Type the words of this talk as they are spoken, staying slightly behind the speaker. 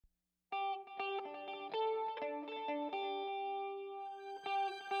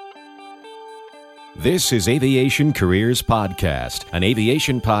This is Aviation Careers Podcast, an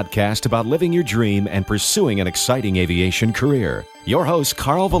aviation podcast about living your dream and pursuing an exciting aviation career. Your host,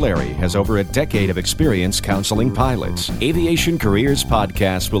 Carl Valeri, has over a decade of experience counseling pilots. Aviation Careers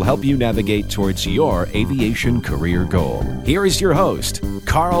Podcast will help you navigate towards your aviation career goal. Here is your host,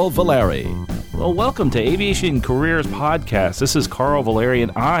 Carl Valeri. Well, welcome to Aviation Careers Podcast. This is Carl Valeri,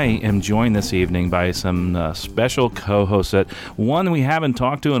 and I am joined this evening by some special co-hosts that one we haven't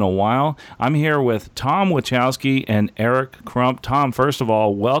talked to in a while. I'm here with Tom Wachowski and Eric Crump. Tom, first of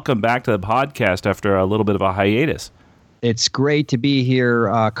all, welcome back to the podcast after a little bit of a hiatus. It's great to be here,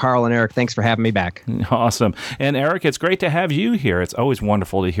 Carl and Eric. Thanks for having me back. Awesome. And Eric, it's great to have you here. It's always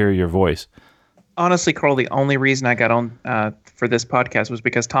wonderful to hear your voice. Honestly, Carl, the only reason I got on for this podcast was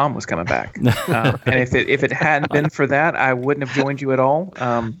because Tom was coming back. And if it hadn't been for that, I wouldn't have joined you at all.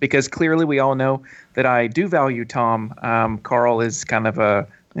 Because clearly we all know that I do value Tom. Carl is kind of a...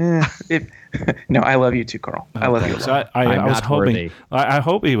 No, I love you too, Carl. I love you. So I was hoping. I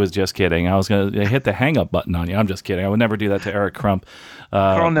hope he was just kidding. I was going to hit the hang up button on you. I'm just kidding. I would never do that to Eric Crump.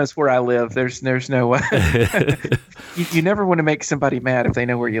 Carl knows where I live. There's no way. You never want to make somebody mad if they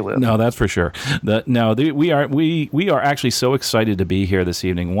know where you live. No, that's for sure. We are actually so excited to be here this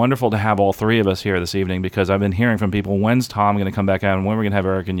evening. Wonderful to have all three of us here this evening because I've been hearing from people, when's Tom going to come back out and when we're going to have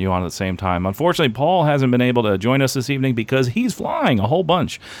Eric and you on at the same time. Unfortunately, Paul hasn't been able to join us this evening because he's flying a whole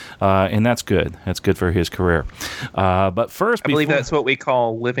bunch, and that's good. That's good for his career. But first, I believe that's what we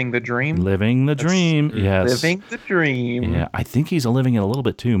call living the dream. Living the dream, yes. Living the dream. Yeah, I think he's living it a little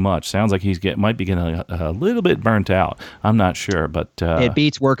bit too much. Sounds like might be getting a little bit burnt out. I'm not sure, but it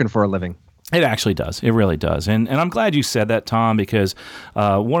beats working for a living. It actually does. It really does. And I'm glad you said that, Tom, because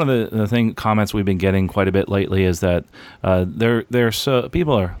one of the comments we've been getting quite a bit lately is that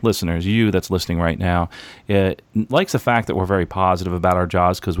people are listeners, you that's listening right now, likes the fact that we're very positive about our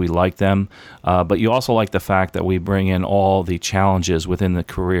jobs because we like them, but you also like the fact that we bring in all the challenges within the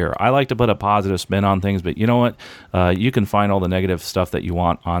career. I like to put a positive spin on things, but you know what? You can find all the negative stuff that you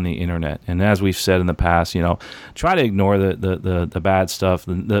want on the internet. And as we've said in the past, try to ignore the bad stuff.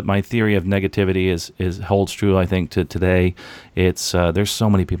 My theory of negativity holds true, I think, to today. It's there's so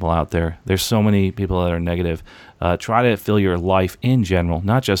many people out there. There's so many people that are negative. Try to fill your life in general,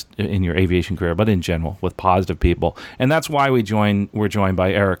 not just in your aviation career, but in general with positive people. And that's why we're joined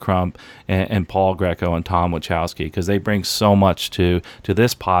by Eric Crump and Paul Greco and Tom Wachowski, because they bring so much to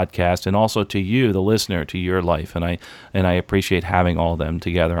this podcast and also to you, the listener, to your life. And I appreciate having all of them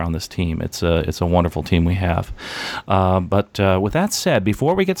together on this team. It's a wonderful team we have. But with that said,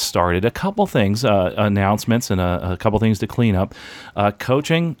 before we get started, a couple things, announcements and a couple things to clean up.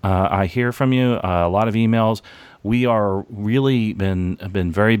 Coaching, I hear from you, a lot of emails. We are really been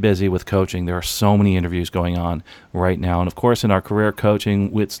very busy with coaching. There are so many interviews going on right now. And of course, in our career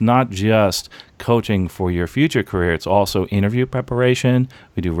coaching, it's not just coaching for your future career. It's also interview preparation.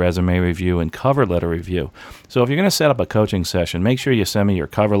 We do resume review and cover letter review. So if you're going to set up a coaching session, make sure you send me your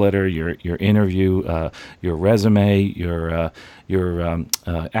cover letter, your interview, your resume, your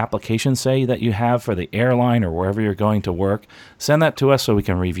application, say, that you have for the airline or wherever you're going to work. Send that to us so we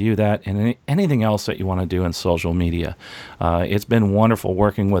can review that and anything else that you want to do in social media. It's been wonderful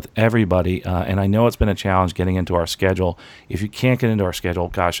working with everybody, and I know it's been a challenge getting into our schedule. If you can't get into our schedule,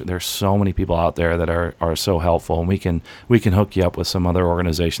 gosh, there's so many people out there that are so helpful, and we can hook you up with some other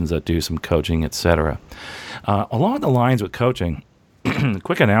organizations that do some coaching, etc. Along the lines with coaching,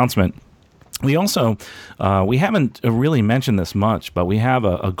 quick announcement. We also, we haven't really mentioned this much, but we have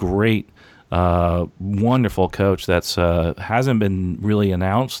a great, wonderful coach that's hasn't been really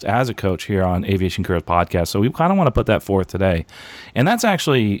announced as a coach here on Aviation Careers Podcast. So we kind of want to put that forth today. And that's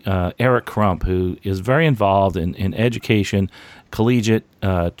actually Eric Crump, who is very involved in education, collegiate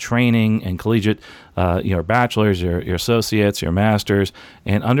training and collegiate, your bachelor's, your associates, your master's,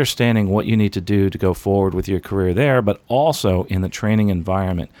 and understanding what you need to do to go forward with your career there, but also in the training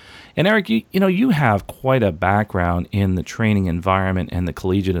environment. And Eric, you have quite a background in the training environment and the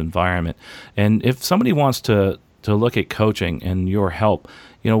collegiate environment. And if somebody wants to look at coaching and your help,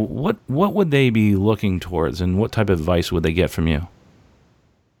 what would they be looking towards, and what type of advice would they get from you?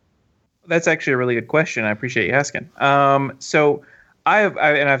 That's actually a really good question. I appreciate you asking. So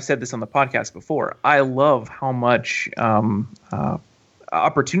I've said this on the podcast before. I love how much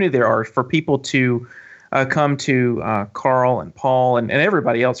opportunity there are for people to come to Carl and Paul and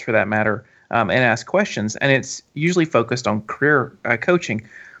everybody else for that matter and ask questions. And it's usually focused on career coaching.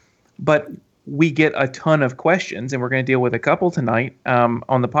 But we get a ton of questions, and we're going to deal with a couple tonight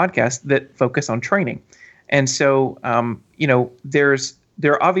on the podcast that focus on training. And so,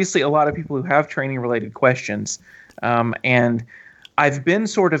 there are obviously a lot of people who have training-related questions, and I've been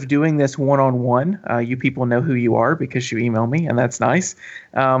sort of doing this one-on-one. You people know who you are because you email me, and that's nice.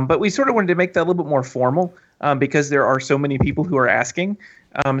 But we sort of wanted to make that a little bit more formal because there are so many people who are asking.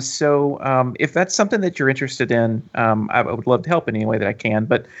 So if that's something that you're interested in, I would love to help in any way that I can.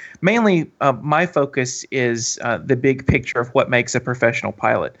 But mainly, my focus is the big picture of what makes a professional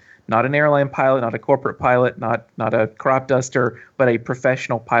pilot. Not an airline pilot, not a corporate pilot, not a crop duster, but a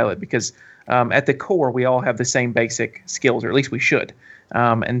professional pilot. Because at the core, we all have the same basic skills, or at least we should.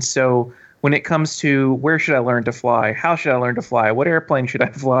 And so when it comes to where should I learn to fly, how should I learn to fly, what airplane should I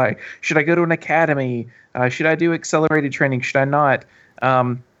fly, should I go to an academy, should I do accelerated training, should I not?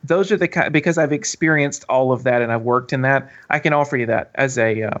 Those are because I've experienced all of that and I've worked in that. I can offer you that as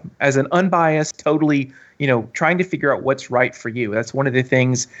an unbiased, totally, trying to figure out what's right for you. That's one of the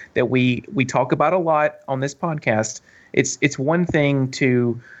things that we talk about a lot on this podcast. It's one thing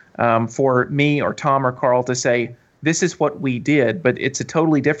to for me or Tom or Carl to say this is what we did, but it's a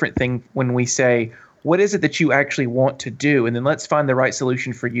totally different thing when we say, what is it that you actually want to do? And then let's find the right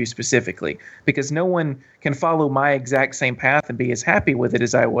solution for you specifically, because no one can follow my exact same path and be as happy with it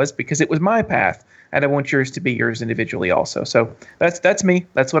as I was, because it was my path, and I want yours to be yours individually also. So that's me.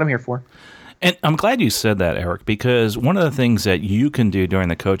 That's what I'm here for. And I'm glad you said that, Eric, because one of the things that you can do during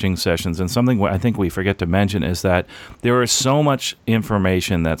the coaching sessions, and something I think we forget to mention, is that there is so much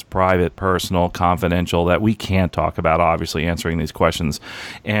information that's private, personal, confidential, that we can't talk about, obviously, answering these questions.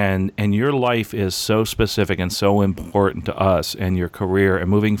 And your life is so specific and so important to us and your career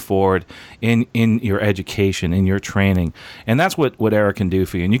and moving forward in your education, in your training. And that's what Eric can do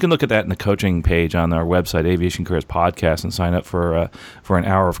for you. And you can look at that in the coaching page on our website, Aviation Careers Podcast, and sign up for an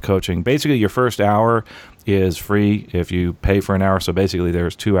hour of coaching. Basically, your first hour is free if you pay for an hour. So basically,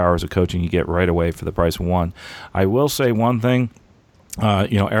 there's 2 hours of coaching you get right away for the price of one. I will say one thing.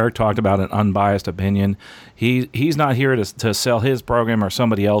 Eric talked about an unbiased opinion. He's not here to sell his program or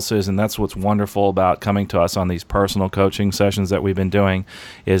somebody else's, and that's what's wonderful about coming to us on these personal coaching sessions that we've been doing,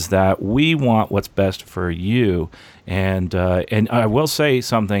 is that we want what's best for you. And I will say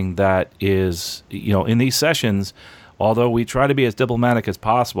something that is, in these sessions, although we try to be as diplomatic as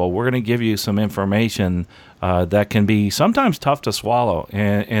possible, we're going to give you some information that can be sometimes tough to swallow,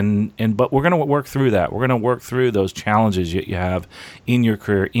 but we're going to work through that. We're going to work through those challenges you have in your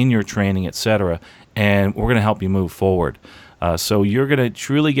career, in your training, etc., and we're going to help you move forward. So you're going to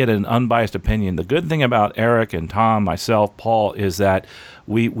truly get an unbiased opinion. The good thing about Eric and Tom, myself, Paul, is that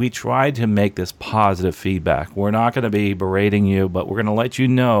we tried to make this positive feedback. We're not going to be berating you, but we're going to let you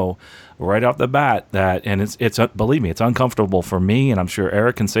know right off the bat that, and it's believe me, it's uncomfortable for me, and I'm sure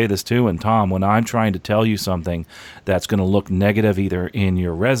Eric can say this too, and Tom, when I'm trying to tell you something that's going to look negative either in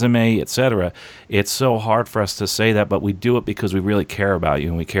your resume, etc., it's so hard for us to say that, but we do it because we really care about you,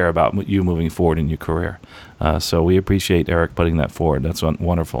 and we care about you moving forward in your career. So we appreciate Eric putting that forward. That's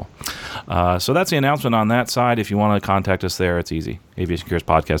wonderful. So that's the announcement on that side. If you want to contact us there, it's easy.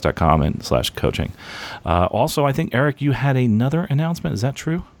 aviationcareerspodcast.com and /coaching. Also, I think, Eric, you had another announcement. Is that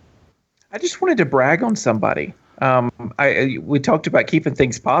true? I just wanted to brag on somebody. We talked about keeping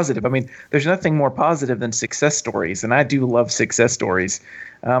things positive. I mean, there's nothing more positive than success stories, and I do love success stories.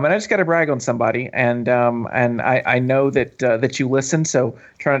 And I just got to brag on somebody, and I know that you listen, so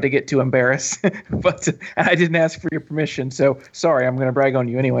try not to get too embarrassed. But I didn't ask for your permission, so sorry. I'm going to brag on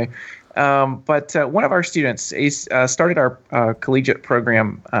you anyway. But one of our students started our collegiate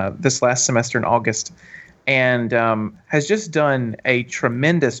program this last semester in August, and has just done a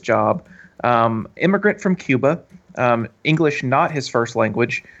tremendous job. Immigrant from Cuba, English not his first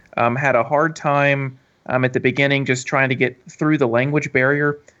language, had a hard time at the beginning just trying to get through the language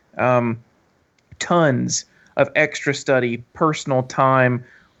barrier. Tons of extra study, personal time,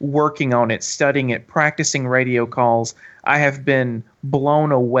 working on it, studying it, practicing radio calls. I have been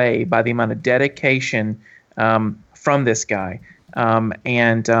blown away by the amount of dedication from this guy.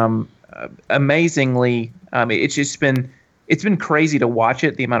 Amazingly, it's been crazy to watch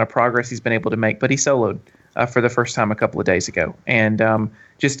it, the amount of progress he's been able to make. But he soloed for the first time a couple of days ago, and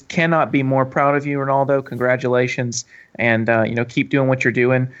just cannot be more proud of you, Ronaldo. Congratulations, and keep doing what you're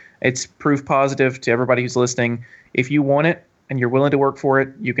doing. It's proof positive to everybody who's listening. If you want it and you're willing to work for it,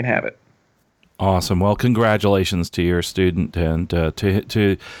 you can have it. Awesome. Well, congratulations to your student and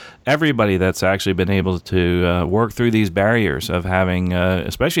to everybody that's actually been able to work through these barriers of having,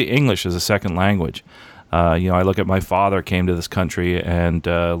 especially English as a second language. I look at my father came to this country and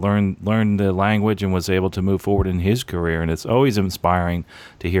learned the language and was able to move forward in his career. And it's always inspiring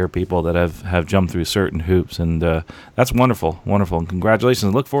to hear people that have jumped through certain hoops. And that's wonderful, wonderful. And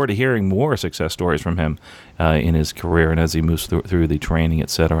congratulations. Look forward to hearing more success stories from him in his career and as he moves through the training,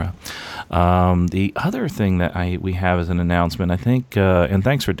 etc. The other thing that we have as an announcement, I think, and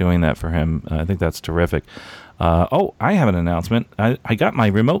thanks for doing that for him. I think that's terrific. I have an announcement. I got my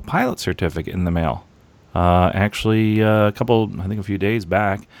remote pilot certificate in the mail. Actually, a few days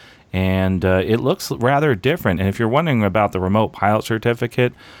back, and it looks rather different. And if you're wondering about the remote pilot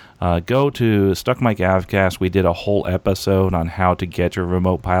certificate, go to Stuck Mic Avcast. We did a whole episode on how to get your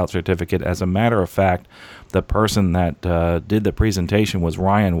remote pilot certificate. As a matter of fact, the person that did the presentation was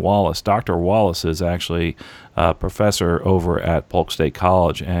Ryan Wallace. Dr. Wallace is actually a professor over at Polk State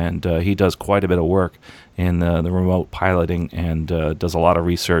College, and he does quite a bit of work in the remote piloting and does a lot of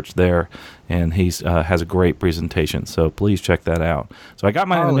research there. And he has a great presentation, so please check that out. So I got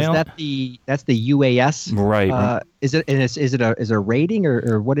my email. That's the UAS, right? Is it a rating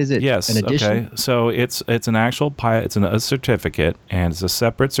or what is it? Yes. An edition? Okay. So it's an actual pilot. It's a certificate, and it's a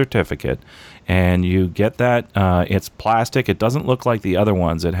separate certificate. And you get that. It's plastic. It doesn't look like the other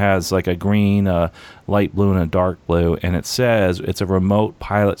ones. It has like a green, light blue, and a dark blue. And it says it's a remote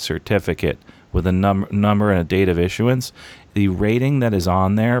pilot certificate with a number and a date of issuance. The rating that is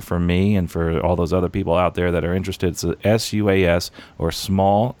on there for me and for all those other people out there that are interested, it's a SUAS, or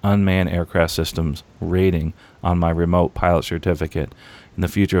Small Unmanned Aircraft Systems rating on my remote pilot certificate. In the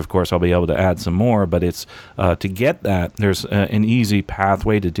future, of course, I'll be able to add some more, but it's to get that, there's an easy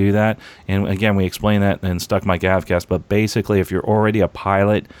pathway to do that. And again, we explain that in Stuck Mic Avcast, but basically, if you're already a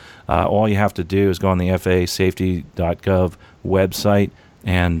pilot, all you have to do is go on the FAAsafety.gov website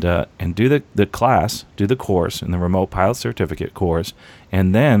and do the class, do the course in the remote pilot certificate course,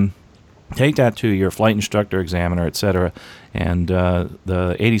 and then take that to your flight instructor, examiner, etc. And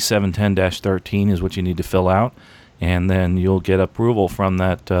the 8710-13 is what you need to fill out. And then you'll get approval from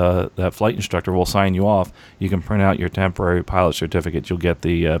that flight instructor will sign you off. You can print out your temporary pilot certificate. You'll get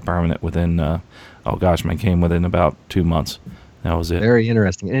the permanent within, mine came within about 2 months. That was it. Very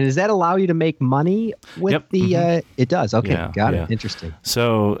interesting. And does that allow you to make money with the? It does. Okay, yeah, got it. Interesting.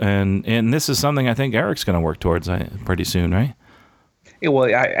 So, and this is something I think Eric's going to work towards pretty soon, right? Yeah,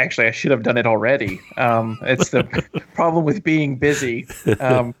 well, I should have done it already. It's the problem with being busy.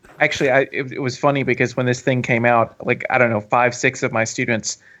 It was funny because when this thing came out, 5, 6 of my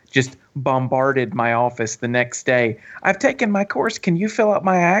students just bombarded my office the next day. I've taken my course. Can you fill out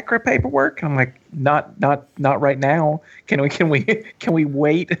my ACRA paperwork? I'm like, not right now. Can we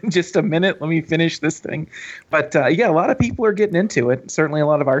wait just a minute? Let me finish this thing. But a lot of people are getting into it. Certainly, a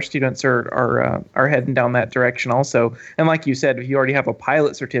lot of our students are heading down that direction also. And like you said, if you already have a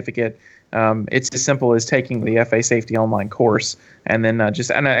pilot certificate, it's as simple as taking the FA Safety Online course, and then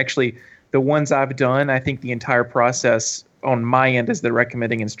actually the ones I've done, I think the entire process on my end as the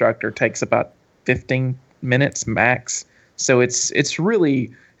recommending instructor takes about 15 minutes max. So it's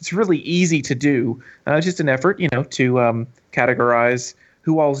really easy to do. It's just an effort, to categorize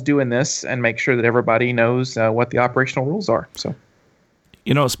who all's doing this and make sure that everybody knows what the operational rules are. So.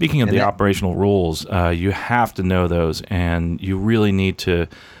 Speaking of the operational rules, you have to know those, and you really need to.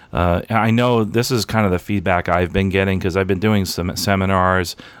 I know this is kind of the feedback I've been getting because I've been doing some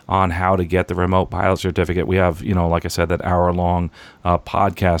seminars on how to get the remote pilot certificate. We have, like I said, that hour-long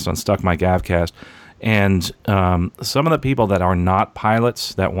podcast on Stuck Mic Avcast. And some of the people that are not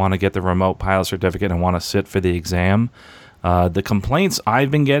pilots that want to get the remote pilot certificate and want to sit for the exam, the complaints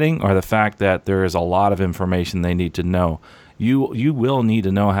I've been getting are the fact that there is a lot of information they need to know. You will need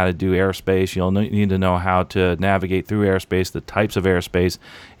to know how to do airspace. You'll need to know how to navigate through airspace, the types of airspace,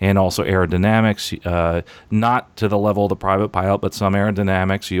 and also aerodynamics. Not to the level of the private pilot, but some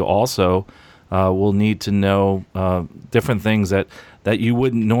aerodynamics. You also will need to know different things that you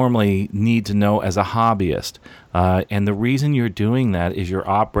wouldn't normally need to know as a hobbyist. And the reason you're doing that is you're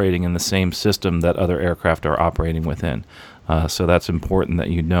operating in the same system that other aircraft are operating within. So that's important that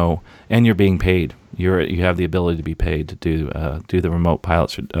you know, and you're being paid. You have the ability to be paid to do the remote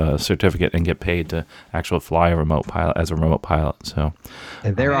pilot certificate and get paid to actually fly a remote pilot as a remote pilot. So,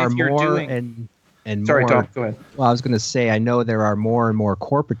 and there are more Sorry, more. Tom, go ahead. Well, I was going to say I know there are more and more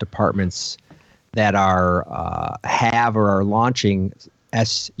corporate departments that are have or are launching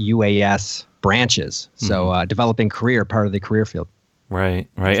SUAS branches. So developing career, part of the career field. Right.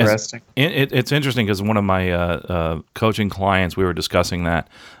 Interesting. It's interesting because one of my coaching clients, we were discussing that,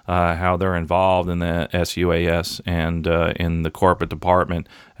 how they're involved in the SUAS and in the corporate department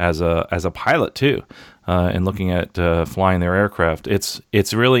as a pilot too, and looking at flying their aircraft.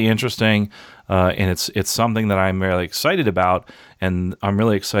 It's really interesting, and it's something that I'm really excited about, and I'm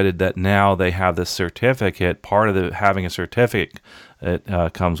really excited that now they have this certificate. Part of having a certificate, it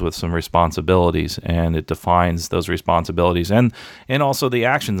comes with some responsibilities, and it defines those responsibilities and also the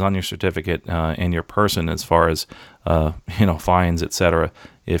actions on your certificate and your person as far as fines, etc.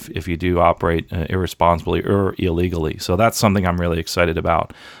 if you do operate irresponsibly or illegally. So that's something I'm really excited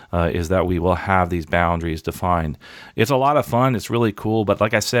about, is that we will have these boundaries defined. It's a lot of fun. It's really cool. But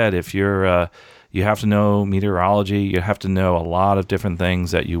like I said, if you're you have to know meteorology. You have to know a lot of different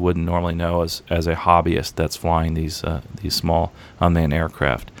things that you wouldn't normally know as a hobbyist that's flying these small unmanned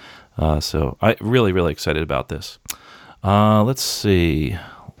aircraft. So I'm really, really excited about this. Let's see.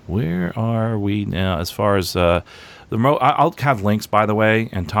 Where are we now as far as the remote? I'll have links, by the way.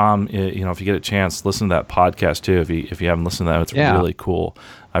 And Tom, if you get a chance, listen to that podcast too. If you haven't listened to that, it's really cool.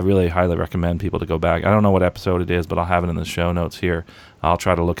 I really highly recommend people to go back. I don't know what episode it is, but I'll have it in the show notes here. I'll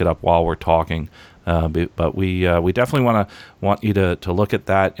try to look it up while we're talking. But we definitely want you to look at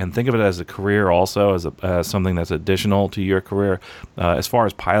that and think of it as a career also, as something that's additional to your career. As far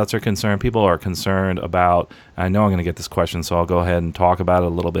as pilots are concerned, people are concerned about, I know I'm going to get this question, so I'll go ahead and talk about it a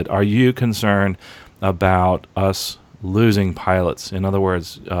little bit. Are you concerned about us losing pilots? In other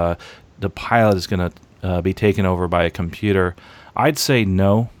words, the pilot is going to be taken over by a computer. I'd say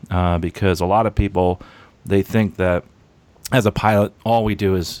no, because a lot of people, they think that as a pilot, all we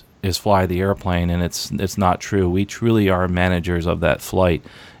do is fly the airplane, and it's not true. We truly are managers of that flight,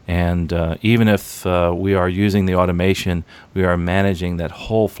 and even if we are using the automation, we are managing that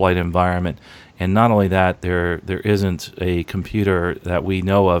whole flight environment. And not only that, there isn't a computer that we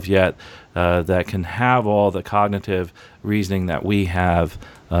know of yet that can have all the cognitive reasoning that we have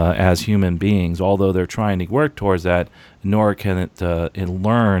as human beings, although they're trying to work towards that, nor can it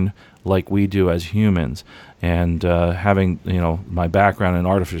learn like we do as humans. And having my background in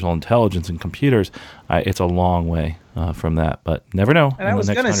artificial intelligence and computers, it's a long way from that. But never know. And I was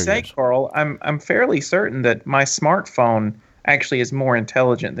going to say, years. Carl, I'm fairly certain that my smartphone actually is more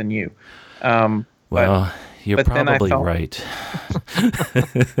intelligent than you. You're probably right.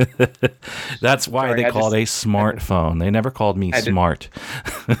 That's why they called a smartphone. They never called me smart.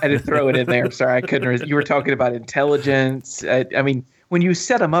 I had to throw it in there. Sorry, I couldn't. You were talking about intelligence. I mean, when you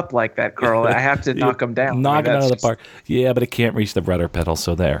set them up like that, Carl, I have to knock them down. Knock it out of the park. Yeah, but it can't reach the rudder pedal,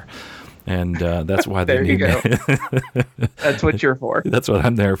 so there. And that's why they need me. That's what you're for. That's what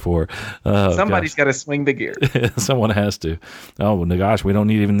I'm there for. Somebody's got to swing the gear. Someone has to. Oh, gosh, we don't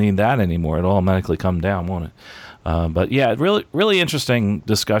even need that anymore. It'll automatically come down, won't it? But yeah, really, really interesting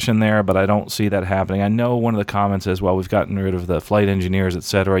discussion there, but I don't see that happening. I know one of the comments is, well, we've gotten rid of the flight engineers, et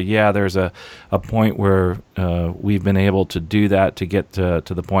cetera. Yeah, there's a point where we've been able to do that to get to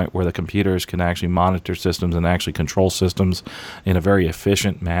the point where the computers can actually monitor systems and actually control systems in a very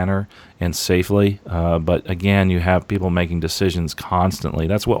efficient manner and safely. But again, you have people making decisions constantly.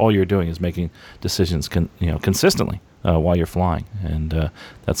 That's what all you're doing, is making decisions consistently. While you're flying, and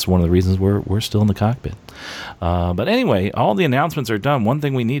that's one of the reasons we're still in the cockpit. But anyway, all the announcements are done. One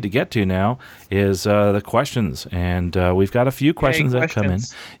thing we need to get to now is the questions, and we've got a few questions that come in.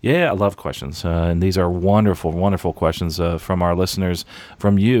 Yeah, I love questions, and these are wonderful, wonderful questions from our listeners,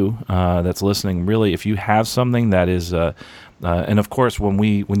 from you that's listening. Really, if you have something that is and of course,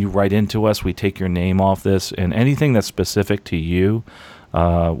 when you write into us, we take your name off this, and anything that's specific to you,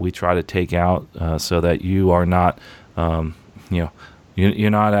 we try to take out so that you are not, you're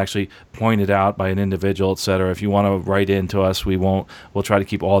not actually pointed out by an individual, et cetera. If you want to write into us, we'll try to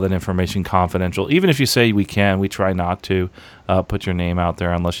keep all that information confidential. Even if you say we can, we try not to put your name out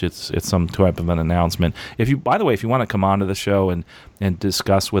there unless it's some type of an announcement. By the way, if you want to come onto the show and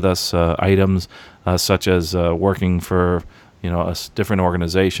discuss with us items such as working for a different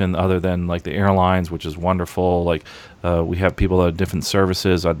organization other than like the airlines, which is wonderful. Like we have people that have different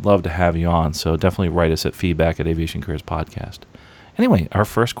services. I'd love to have you on. So definitely write us at feedback@Aviation Careers Podcast. Anyway, our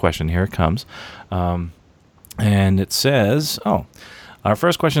first question, here it comes. And it says, our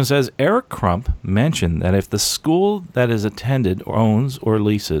first question says, Eric Crump mentioned that if the school that is attended or owns or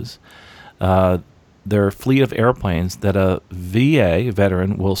leases their fleet of airplanes, that a VA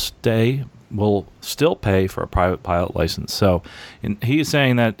veteran will still pay for a private pilot license. So he's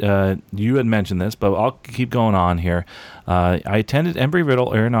saying that you had mentioned this, but I'll keep going on here. I attended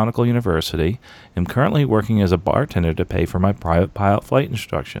Embry-Riddle Aeronautical University. I'm currently working as a bartender to pay for my private pilot flight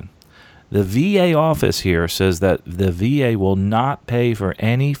instruction. The VA office here says that the VA will not pay for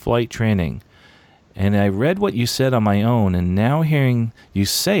any flight training. And I read what you said on my own, and now hearing you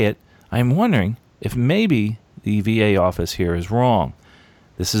say it, I'm wondering if maybe the VA office here is wrong.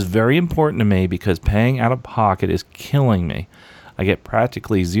 This is very important to me because paying out of pocket is killing me. I get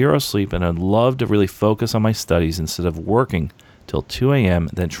practically zero sleep, and I'd love to really focus on my studies instead of working till 2 a.m.,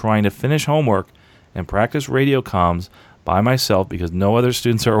 then trying to finish homework and practice radio comms by myself because no other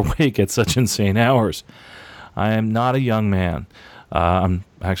students are awake at such insane hours. I am not a young man. I'm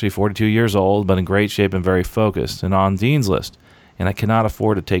actually 42 years old, but in great shape and very focused and on Dean's List. and I cannot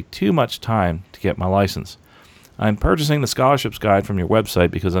afford to take too much time to get my license. I'm purchasing the scholarships guide from your website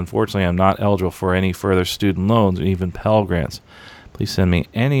because unfortunately I'm not eligible for any further student loans or even Pell Grants. Please send me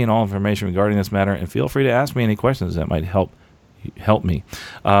any and all information regarding this matter, and feel free to ask me any questions that might help me.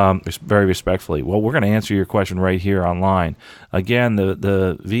 Very respectfully. Well, we're going to answer your question right here online. Again,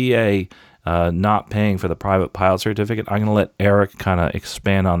 the VA not paying for the private pilot certificate, I'm going to let Eric kind of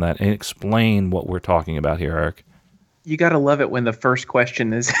expand on that and explain what we're talking about here, Eric. You got to love it when the first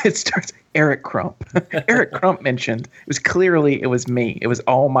question it starts, Eric Crump. Eric Crump mentioned. It was me. It was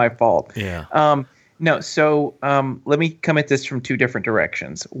all my fault. Yeah. No, so let me come at this from two different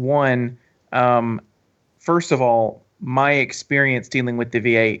directions. One, first of all, my experience dealing with the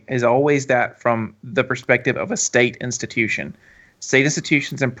VA is always that from the perspective of a state institution. State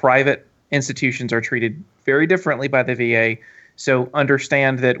institutions and private institutions are treated very differently by the VA. So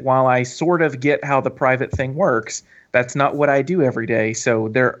understand that while I sort of get how the private thing works, that's not what I do every day. So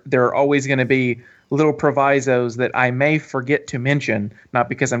there are always going to be little provisos that I may forget to mention, not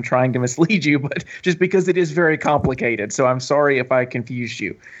because I'm trying to mislead you, but just because it is very complicated. So I'm sorry if I confused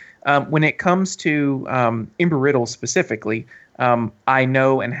you. When it comes to Embry-Riddle specifically, I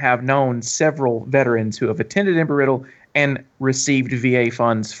know and have known several veterans who have attended Embry-Riddle and received VA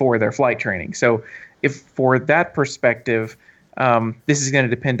funds for their flight training. So if for that perspective, this is going to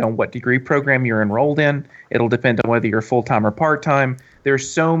depend on what degree program you're enrolled in. It'll depend on whether you're full-time or part-time. There's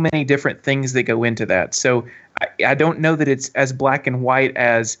so many different things that go into that. So I don't know that it's as black and white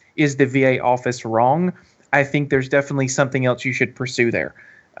as, is the VA office wrong? I think there's definitely something else you should pursue there.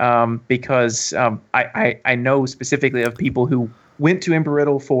 Because I know specifically of people who went to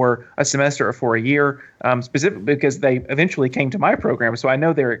Embry-Riddle for a semester or for a year, specifically because they eventually came to my program. So I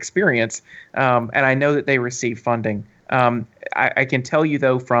know their experience, and I know that they received funding. I can tell you,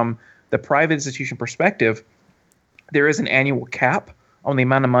 though, from the private institution perspective, there is an annual cap on the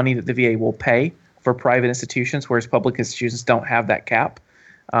amount of money that the VA will pay for private institutions, whereas public institutions don't have that cap.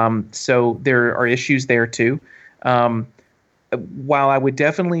 So there are issues there, too. While I would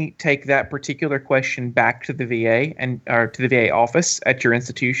definitely take that particular question back to the VA or to the VA office at your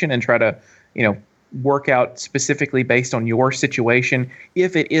institution and try to, work out specifically based on your situation,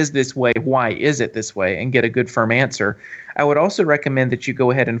 if it is this way, why is it this way, and get a good firm answer. I would also recommend that you go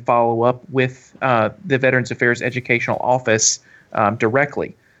ahead and follow up with the Veterans Affairs Educational Office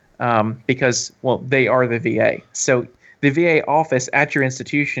directly because, well, they are the VA. So the VA office at your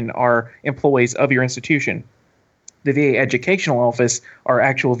institution are employees of your institution. The VA Educational Office are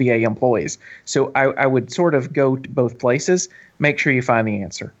actual VA employees. So I would sort of go to both places, make sure you find the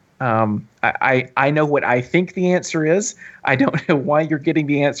answer. I know what I think the answer is. I don't know why you're getting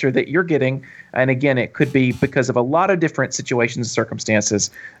the answer that you're getting. And again, it could be because of a lot of different situations and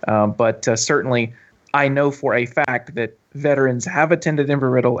circumstances. But certainly, I know for a fact that veterans have attended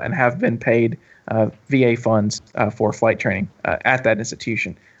Embry-Riddle and have been paid VA funds for flight training at that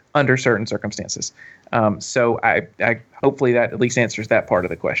institution under certain circumstances. So I hopefully that at least answers that part of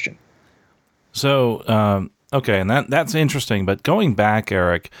the question. So, okay, and that's interesting. But going back,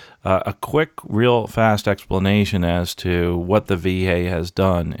 Eric, a quick, real fast explanation as to what the VA has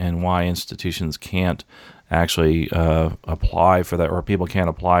done and why institutions can't actually apply for that, or people can't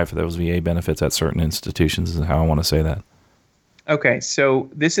apply for those VA benefits at certain institutions is how I want to say that. Okay, so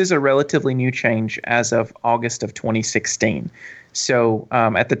this is a relatively new change as of August of 2016. So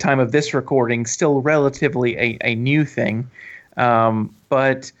at the time of this recording, still relatively a new thing.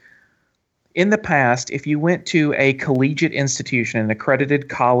 But in the past, if you went to a collegiate institution, an accredited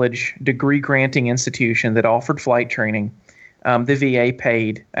college degree-granting institution that offered flight training, the VA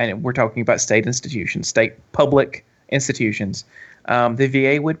paid, and we're talking about state institutions, state public institutions, the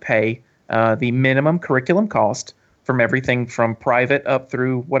VA would pay the minimum curriculum cost from everything from private up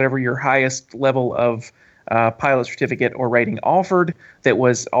through whatever your highest level of pilot certificate or rating offered that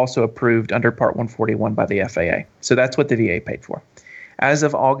was also approved under Part 141 by the FAA. So that's what the VA paid for. As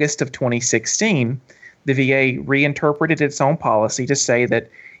of August of 2016, the VA reinterpreted its own policy to say that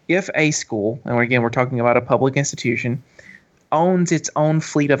if a school, and again, we're talking about a public institution, owns its own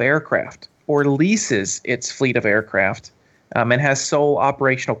fleet of aircraft or leases its fleet of aircraft and has sole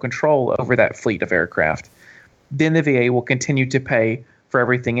operational control over that fleet of aircraft, then the VA will continue to pay for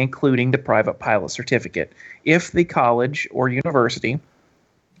everything, including the private pilot certificate. If the college or university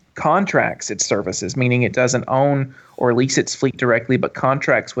contracts its services, meaning it doesn't own or lease its fleet directly, but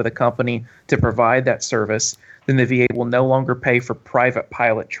contracts with a company to provide that service, then the VA will no longer pay for private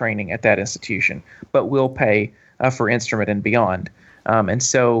pilot training at that institution, but will pay for instrument and beyond. And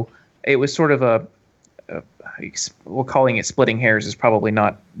so it was sort of well, calling it splitting hairs is probably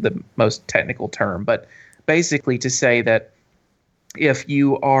not the most technical term, but basically to say that if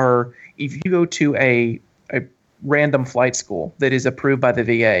you go to a random flight school that is approved by the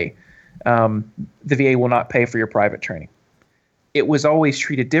VA, the VA will not pay for your private training. It was always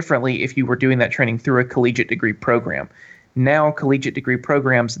treated differently if you were doing that training through a collegiate degree program. Now, collegiate degree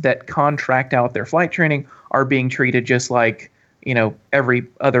programs that contract out their flight training are being treated just like, every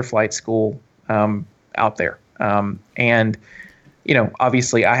other flight school out there. And,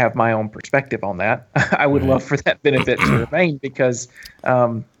 obviously I have my own perspective on that. I would love for that benefit to remain because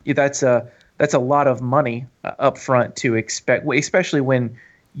that's a lot of money up front to expect, especially when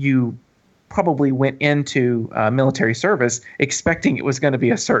you probably went into military service expecting it was going to be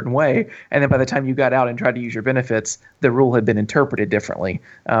a certain way, and then by the time you got out and tried to use your benefits, the rule had been interpreted differently.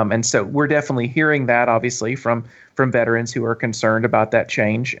 And so we're definitely hearing that, obviously, from veterans who are concerned about that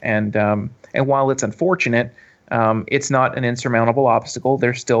change. And while it's unfortunate, it's not an insurmountable obstacle.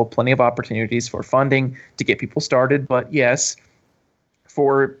 There's still plenty of opportunities for funding to get people started. But yes,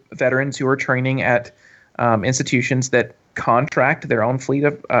 for veterans who are training at institutions that contract their own fleet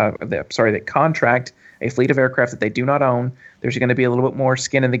of that contract a fleet of aircraft that they do not own, there's going to be a little bit more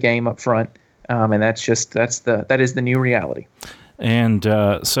skin in the game up front, and that is the new reality. And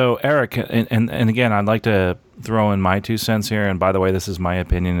so Eric, and again, I'd like to throw in my 2 cents here, and by the way, this is my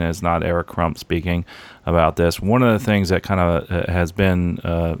opinion, it's not Eric Crump speaking about this. One of the things that kind of has been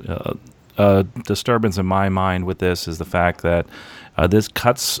a disturbance in my mind with this is the fact that this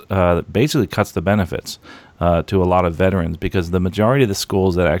basically cuts the benefits to a lot of veterans, because the majority of the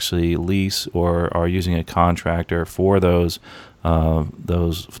schools that actually lease or are using a contractor for the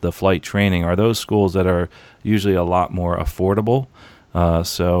flight training are those schools that are usually a lot more affordable.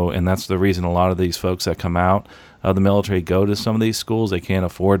 And that's the reason a lot of these folks that come out of the military go to some of these schools. They can't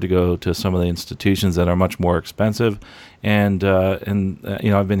afford to go to some of the institutions that are much more expensive. And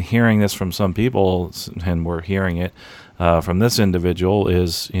I've been hearing this from some people, and we're hearing it from this individual,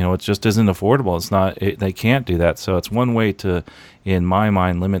 is, it just isn't affordable. It's not, they can't do that. So it's one way to, in my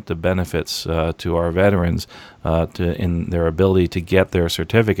mind, limit the benefits to our veterans in their ability to get their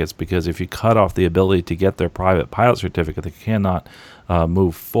certificates, because if you cut off the ability to get their private pilot certificate, they cannot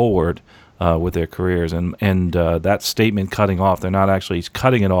move forward with their careers. And that statement, cutting off, they're not actually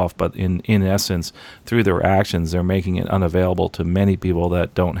cutting it off, but in essence, through their actions, they're making it unavailable to many people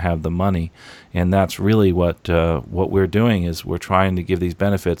that don't have the money. And that's really what we're doing, is we're trying to give these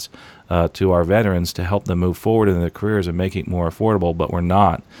benefits to our veterans to help them move forward in their careers and make it more affordable, but we're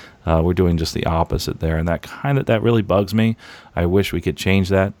not. We're doing just the opposite there, and that really bugs me. I wish we could change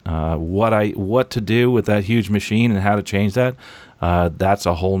that. What to do with that huge machine and how to change that, that's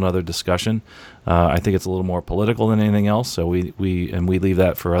a whole nother discussion. I think it's a little more political than anything else, so we leave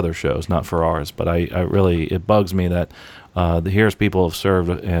that for other shows, not for ours. But it bugs me that here's people have served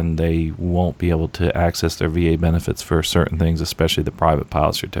and they won't be able to access their VA benefits for certain things, especially the private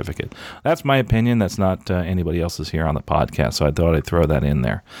pilot certificate. That's my opinion. That's not anybody else's here on the podcast, so I thought I'd throw that in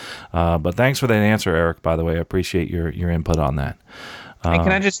there. But thanks for that answer, Eric, by the way. I appreciate your input on that. And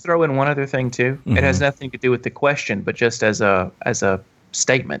can I just throw in one other thing too? Mm-hmm. It has nothing to do with the question, but just as a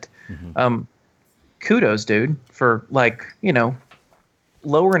statement. Mm-hmm. Kudos, dude, for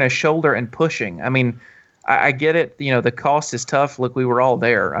lowering a shoulder and pushing. I mean, I get it. The cost is tough. Look, we were all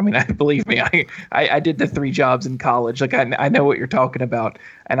there. I mean, believe me, I did the 3 jobs in college. Like, I know what you're talking about,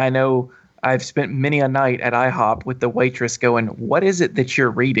 and I know I've spent many a night at IHOP with the waitress going, "What is it that you're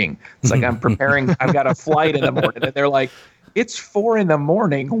reading?" It's like, I'm preparing. I've got a flight in the morning, and they're like, "It's 4 a.m.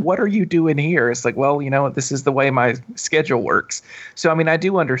 What are you doing here?" It's like, well, this is the way my schedule works. So, I mean, I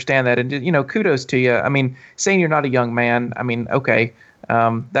do understand that. And, kudos to you. I mean, saying you're not a young man, I mean, okay,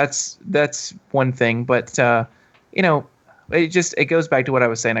 that's one thing. But, it goes back to what I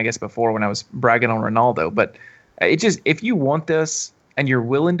was saying, I guess, before when I was bragging on Ronaldo. But if you want this and you're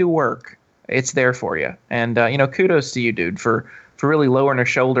willing to work, it's there for you. And, kudos to you, dude, for really lowering a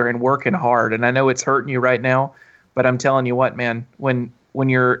shoulder and working hard. And I know it's hurting you right now. But I'm telling you what, man, when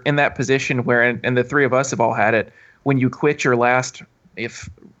you're in that position where, and the 3 of us have all had it, when you quit your last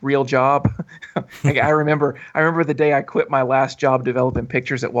real job, I remember the day I quit my last job developing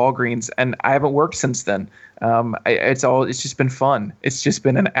pictures at Walgreens, and I haven't worked since then. It's just been fun. It's just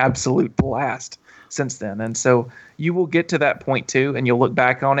been an absolute blast since then. And so you will get to that point too, and you'll look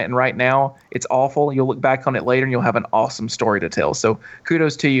back on it. And right now it's awful. You'll look back on it later and you'll have an awesome story to tell. So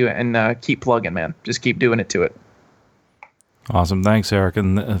kudos to you, and keep plugging, man. Just keep doing it to it. Awesome. Thanks, Eric,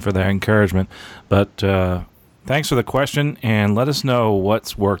 and for that encouragement. But thanks for the question, and let us know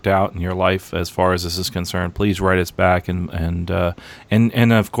what's worked out in your life as far as this is concerned. Please write us back, and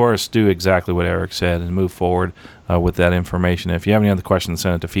of course, do exactly what Eric said and move forward with that information. If you have any other questions,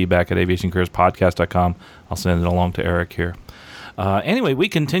 send it to feedback@aviationcareerspodcast.com. I'll send it along to Eric here. Anyway, we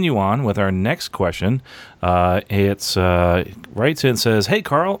continue on with our next question. It's writes in and says, "Hey,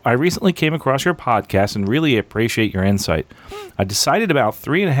 Carl, I recently came across your podcast and really appreciate your insight. I decided about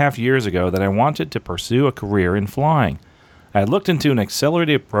 3.5 years ago that I wanted to pursue a career in flying. I had looked into an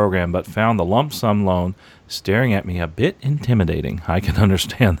accelerated program but found the lump sum loan staring at me a bit intimidating. I can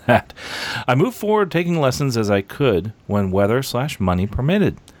understand that. I moved forward taking lessons as I could when weather/money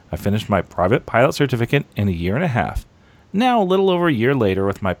permitted. I finished my private pilot certificate in 1.5 years. Now, a little over a year later,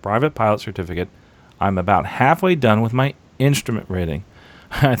 with my private pilot certificate, I'm about halfway done with my instrument rating.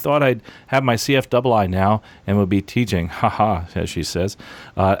 I thought I'd have my CFII now and would be teaching. Haha, as she says.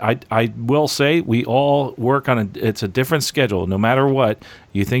 I will say we all work on it's a different schedule. No matter what,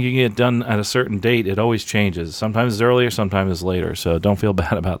 you think you can get done at a certain date, it always changes. Sometimes it's earlier, sometimes it's later. So don't feel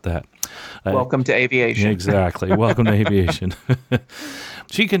bad about that. Welcome to aviation. Exactly. Welcome to aviation.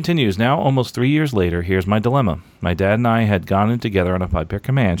 She continues, now almost 3 years later, here's my dilemma. My dad and I had gone in together on a Piper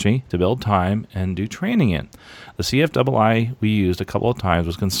Comanche to build time and do training in. The CFII we used a couple of times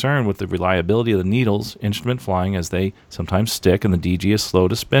was concerned with the reliability of the needles, instrument flying, as they sometimes stick and the DG is slow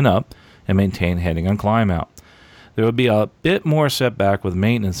to spin up and maintain heading on climb out. There would be a bit more setback with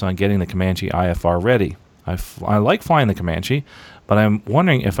maintenance on getting the Comanche IFR ready. I like flying the Comanche, but I'm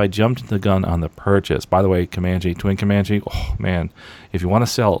wondering if I jumped the gun on the purchase. By the way, Comanche, twin Comanche, oh man, if you want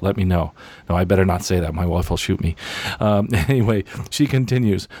to sell it, let me know. No, I better not say that. My wife will shoot me. Anyway, she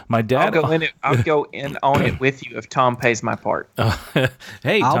continues. My dad. I'll go in on it with you if Tom pays my part.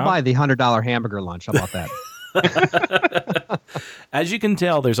 Hey, I'll Tom. buy the $100 hamburger lunch. How about that? As you can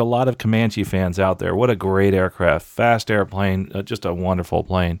tell, there's a lot of Comanche fans out there. What a great aircraft. Fast airplane. Just a wonderful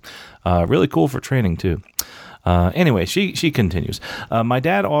plane. Really cool for training, too. Anyway, she continues. My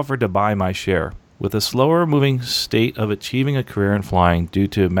dad offered to buy my share. With a slower moving state of achieving a career in flying due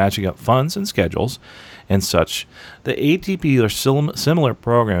to matching up funds and schedules and such, the ATP or similar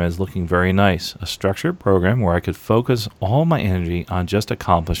program is looking very nice. A structured program where I could focus all my energy on just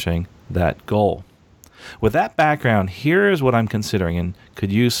accomplishing that goal. With that background, here is what I'm considering and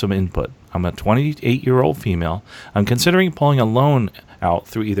could use some input. I'm a 28-year-old female. I'm considering pulling a loan out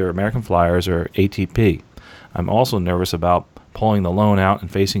through either American Flyers or ATP. I'm also nervous about pulling the loan out and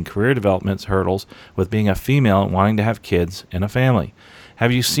facing career development hurdles with being a female and wanting to have kids and a family.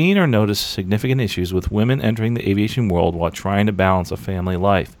 Have you seen or noticed significant issues with women entering the aviation world while trying to balance a family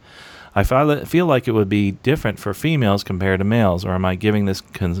life? I feel like it would be different for females compared to males, or am I giving this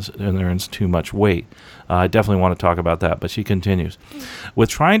concerns too much weight? I definitely want to talk about that, but she continues. With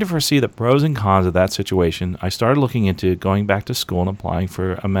trying to foresee the pros and cons of that situation, I started looking into going back to school and applying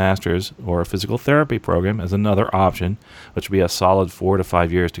for a master's or a physical therapy program as another option, which would be a solid 4 to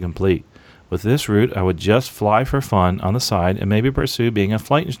 5 years to complete. With this route, I would just fly for fun on the side and maybe pursue being a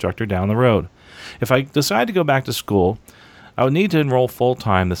flight instructor down the road. If I decide to go back to school, I would need to enroll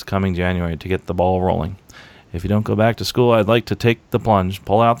full-time this coming January to get the ball rolling. If you don't go back to school, I'd like to take the plunge,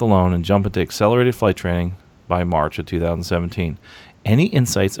 pull out the loan, and jump into accelerated flight training by March of 2017. Any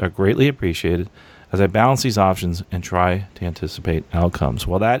insights are greatly appreciated as I balance these options and try to anticipate outcomes.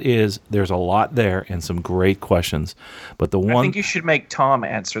 Well, there's a lot there and some great questions. But I think you should make Tom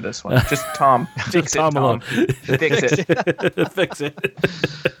answer this one. Just Tom. Fix it, Tom. Fix it. Fix it.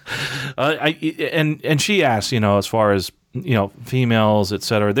 And she asks, as far as females,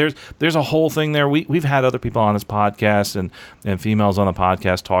 etc. There's a whole thing there. We've had other people on this podcast and females on the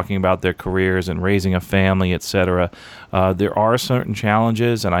podcast talking about their careers and raising a family, etc. There are certain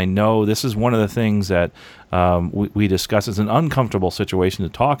challenges, and I know this is one of the things that we discuss. It's an uncomfortable situation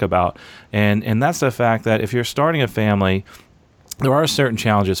to talk about, and that's the fact that if you're starting a family, there are certain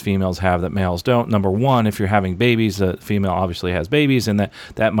challenges females have that males don't. Number one, if you're having babies, the female obviously has babies, and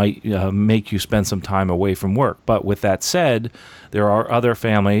that might make you spend some time away from work. But with that said, there are other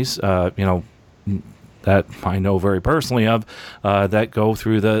families, that I know very personally of, that go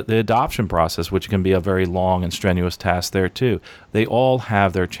through the adoption process, which can be a very long and strenuous task there too. They all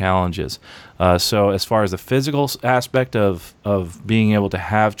have their challenges. So as far as the physical aspect of being able to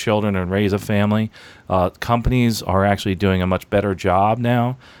have children and raise a family, companies are actually doing a much better job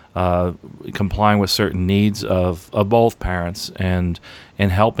now, complying with certain needs of both parents and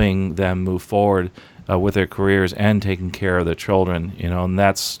helping them move forward with their careers and taking care of their children, and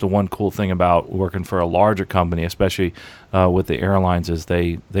that's the one cool thing about working for a larger company, especially with the airlines, is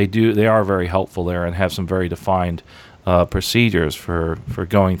they are very helpful there and have some very defined procedures for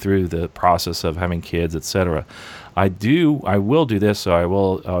going through the process of having kids, etc. I will do this, so I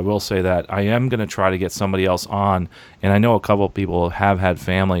will say that I am going to try to get somebody else on, and I know a couple of people have had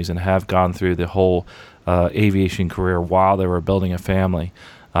families and have gone through the whole aviation career while they were building a family.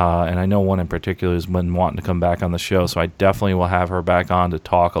 And I know one in particular has been wanting to come back on the show, so I definitely will have her back on to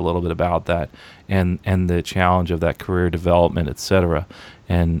talk a little bit about that and the challenge of that career development, et cetera,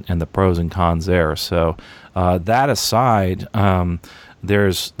 and the pros and cons there. So that aside,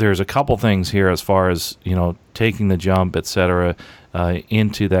 there's a couple things here as far as, taking the jump, et cetera,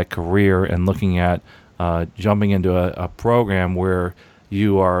 into that career and looking at jumping into a program where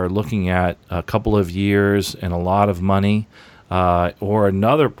you are looking at a couple of years and a lot of money, or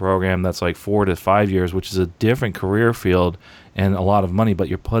another program that's like 4 to 5 years, which is a different career field and a lot of money, but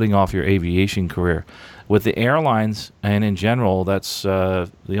you're putting off your aviation career. With the airlines and in general, that's the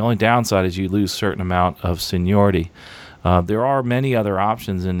only downside is you lose a certain amount of seniority. There are many other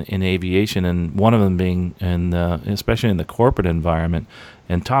options in aviation, and one of them being especially in the corporate environment.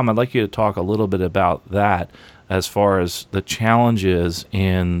 And Tom, I'd like you to talk a little bit about that as far as the challenges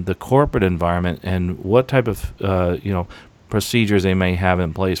in the corporate environment and what type of procedures they may have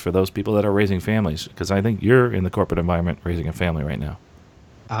in place for those people that are raising families. Because I think you're in the corporate environment raising a family right now.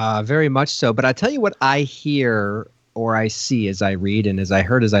 Very much so. But I tell you what I hear or I see as I read and as I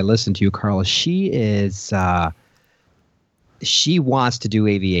heard as I listened to you, Carl, she wants to do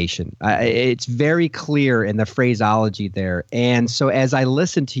aviation. It's very clear in the phraseology there. And so as I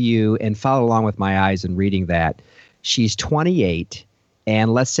listened to you and followed along with my eyes and reading that, she's 28.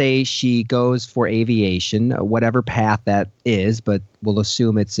 And let's say she goes for aviation, whatever path that is, but we'll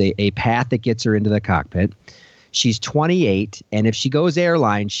assume it's a path that gets her into the cockpit. She's 28. And if she goes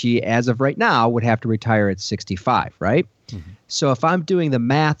airline, she, as of right now, would have to retire at 65, right? Mm-hmm. So if I'm doing the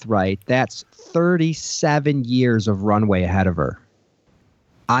math right, that's 37 years of runway ahead of her.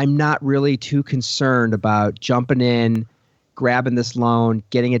 I'm not really too concerned about jumping in, grabbing this loan,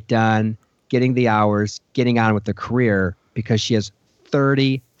 getting it done, getting the hours, getting on with the career, because she has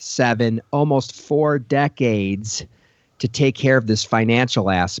 37, almost 4 decades to take care of this financial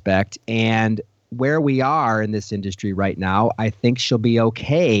aspect. And where we are in this industry right now, I think she'll be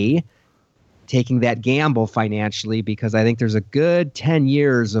okay taking that gamble financially, because I think there's a good 10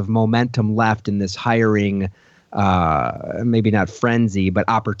 years of momentum left in this hiring, maybe not frenzy, but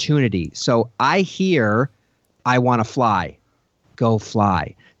opportunity. So I hear, I want to fly. Go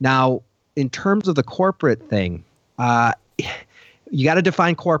fly. Now, in terms of the corporate thing, you got to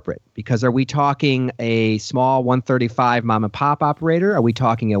define corporate, because are we talking a small 135 mom and pop operator? Are we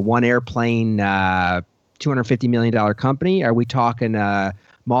talking a one airplane, $250 million company? Are we talking a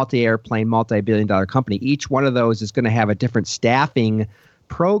multi-airplane, multi-billion-dollar company? Each one of those is going to have a different staffing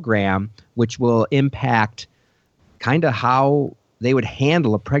program, which will impact kind of how they would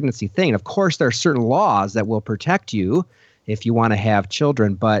handle a pregnancy thing. And of course, there are certain laws that will protect you if you want to have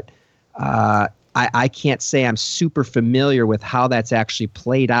children, but I can't say I'm super familiar with how that's actually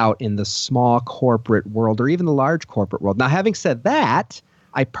played out in the small corporate world or even the large corporate world. Now, having said that,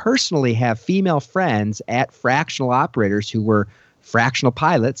 I personally have female friends at fractional operators who were fractional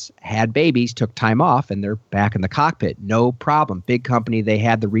pilots, had babies, took time off, and they're back in the cockpit. No problem. Big company, they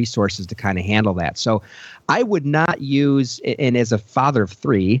had the resources to kind of handle that. So I would not use, and as a father of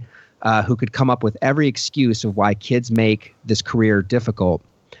 3 who could come up with every excuse of why kids make this career difficult,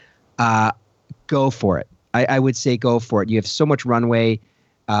 go for it. I would say go for it. You have so much runway.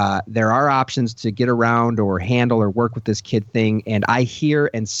 There are options to get around or handle or work with this kid thing. And I hear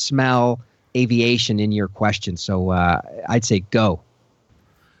and smell aviation in your question. So I'd say go.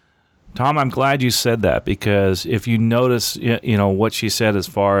 Tom, I'm glad you said that, because if you notice, what she said as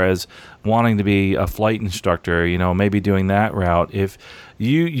far as wanting to be a flight instructor, maybe doing that route, if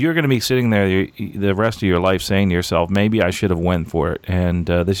you're going to be sitting there the rest of your life saying to yourself, maybe I should have went for it, and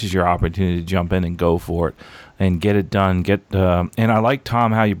this is your opportunity to jump in and go for it and get it done. And I like,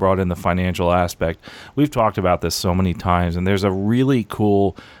 Tom, how you brought in the financial aspect. We've talked about this so many times, and there's a really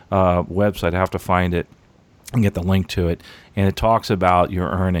cool website. I have to find it and get the link to it. And it talks about your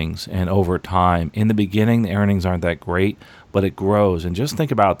earnings and over time. In the beginning, the earnings aren't that great, but it grows. And just think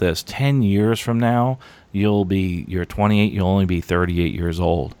about this. 10 years from now, you're 28, you'll only be 38 years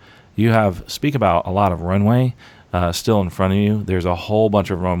old. Speak about a lot of runway still in front of you. There's a whole bunch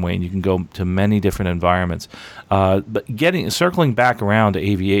of runway, and you can go to many different environments. But circling back around to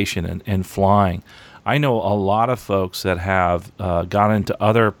aviation and flying, I know a lot of folks that have gotten into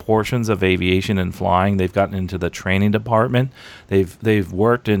other portions of aviation and flying. They've gotten into the training department. They've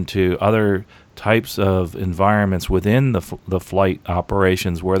worked into other types of environments within the flight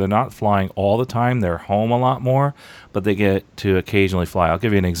operations where they're not flying all the time. They're home a lot more, but they get to occasionally fly. I'll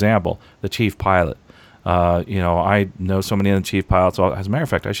give you an example. The chief pilot. I know so many of the chief pilots. As a matter of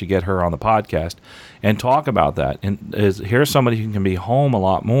fact, I should get her on the podcast and talk about that. And here's somebody who can be home a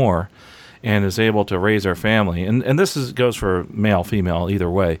lot more. and is able to raise her family, and this goes for male, female, either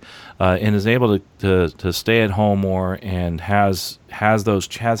way, and is able to stay at home more, and has had those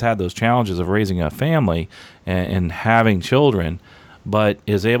challenges of raising a family and having children, but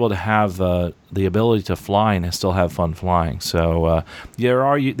is able to have the ability to fly and still have fun flying. So there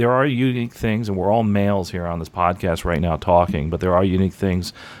are unique things, and we're all males here on this podcast right now talking, but there are unique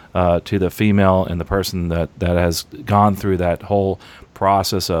things to the female and the person that has gone through that whole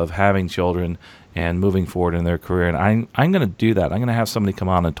process of having children and moving forward in their career. And I'm going to do that. I'm going to have somebody come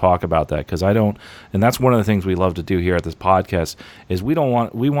on and talk about that, because and that's one of the things we love to do here at this podcast, is we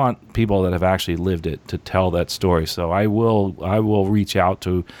want people that have actually lived it to tell that story. So I will reach out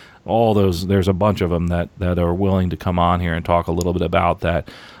to all those. There's a bunch of them that are willing to come on here and talk a little bit about that.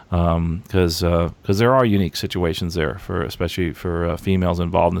 Because there are unique situations there, especially for females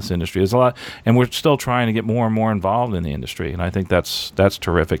involved in this industry. There's a lot, and we're still trying to get more and more involved in the industry, and I think that's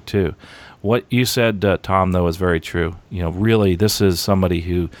terrific too. What you said, Tom, though, is very true. Really, this is somebody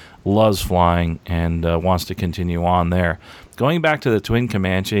who loves flying and wants to continue on there. Going back to the Twin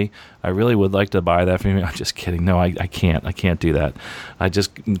Comanche, I really would like to buy that for me. I'm just kidding. No, I can't. I can't do that. I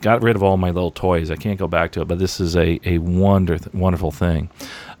just got rid of all my little toys. I can't go back to it, but this is a wonderful thing.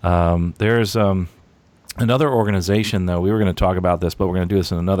 There's another organization, though. We were going to talk about this, but we're going to do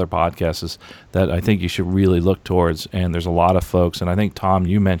this in another podcast, is that I think you should really look towards, and there's a lot of folks, and I think, Tom,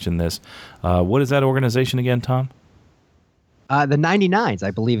 you mentioned this. What is that organization again, Tom? The 99s, I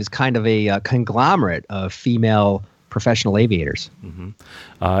believe, is kind of a conglomerate of female professional aviators. Mm-hmm.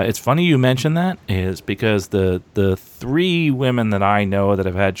 It's funny you mention that, is because the 3 women that I know that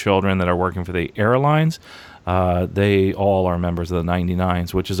have had children that are working for the airlines, they all are members of the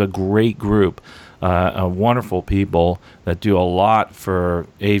 99s, which is a great group, wonderful people that do a lot for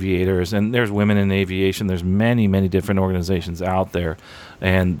aviators. And there's women in aviation. There's many, many different organizations out there,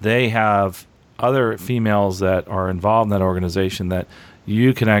 and they have other females that are involved in that organization that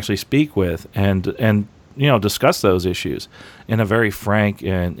you can actually speak with and discuss those issues in a very frank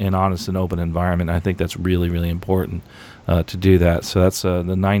and honest and open environment. I think that's really, really important to do that. So that's the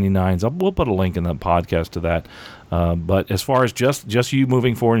 99s. We'll put a link in the podcast to that. But as far as just you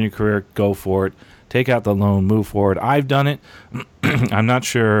moving forward in your career, go for it. Take out the loan, move forward. I've done it. I'm not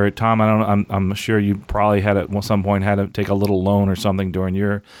sure, Tom. I'm sure you probably had at some point had to take a little loan or something during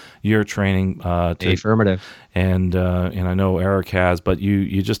your training. Affirmative. And I know Eric has, but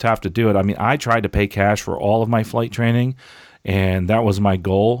you just have to do it. I mean, I tried to pay cash for all of my flight training, and that was my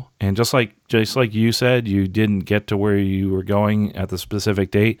goal. And just like you said, you didn't get to where you were going at the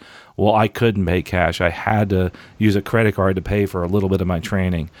specific date. Well, I couldn't pay cash. I had to use a credit card to pay for a little bit of my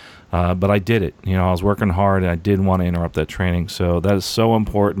training. But I did it. I was working hard, and I didn't want to interrupt that training. So that is so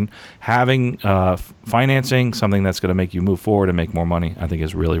important. Having financing something that's going to make you move forward and make more money, I think,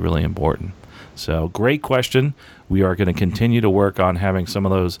 is really, really important. So great question. We are going to continue to work on having some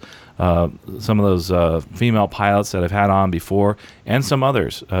of those female pilots that I've had on before, and some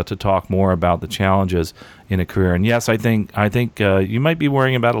others to talk more about the challenges in a career. And yes, I think you might be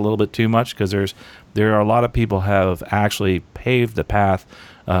worrying about it a little bit too much, because there are a lot of people have actually paved the path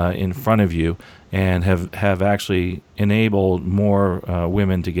in front of you, and have actually enabled more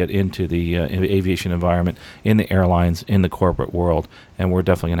women to get into the aviation environment, in the airlines, in the corporate world, and we're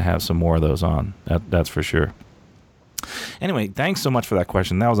definitely going to have some more of those on. That's for sure. Anyway, thanks so much for that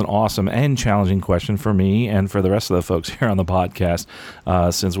question. That was an awesome and challenging question for me and for the rest of the folks here on the podcast,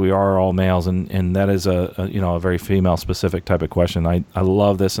 since we are all males, and that is a very female-specific type of question. I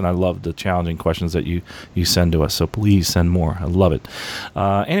love this, and I love the challenging questions that you send to us, so please send more. I love it.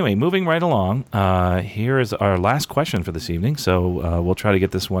 Anyway, moving right along, here is our last question for this evening, so we'll try to get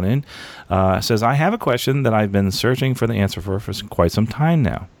this one in. It says, I have a question that I've been searching for the answer for quite some time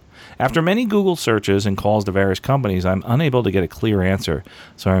now. After many Google searches and calls to various companies, I'm unable to get a clear answer,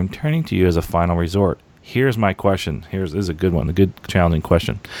 so I'm turning to you as a final resort. Here's my question. This is a good one, a good challenging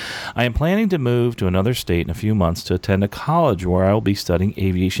question. I am planning to move to another state in a few months to attend a college where I will be studying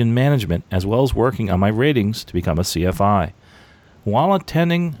aviation management, as well as working on my ratings to become a CFI. While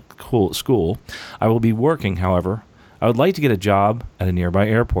attending school, I will be working, however. I would like to get a job at a nearby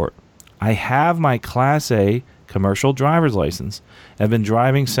airport. I have my Class A commercial driver's license and have been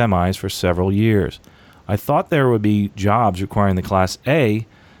driving semis for several years. I thought there would be jobs requiring the Class A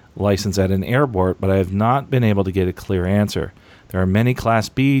license at an airport, but I have not been able to get a clear answer. There are many Class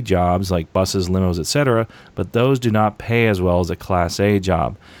B jobs like buses, limos, etc., but those do not pay as well as a Class A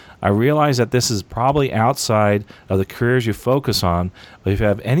job. I realize that this is probably outside of the careers you focus on, but if you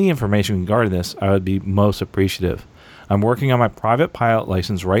have any information regarding this, I would be most appreciative. I'm working on my private pilot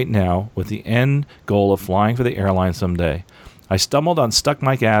license right now with the end goal of flying for the airline someday. I stumbled on Stuck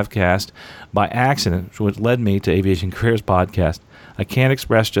Mike Avcast by accident, which led me to Aviation Careers Podcast. I can't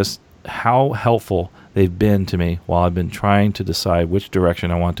express just how helpful they've been to me while I've been trying to decide which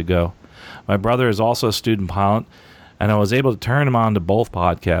direction I want to go. My brother is also a student pilot, and I was able to turn him on to both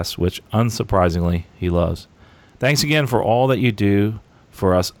podcasts, which unsurprisingly he loves. Thanks again for all that you do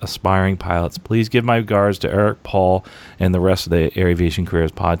for us aspiring pilots. Please give my regards to Eric, Paul, and the rest of the Aviation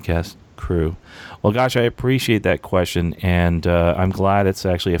Careers Podcast crew. Well, gosh, I appreciate that question, and I'm glad it's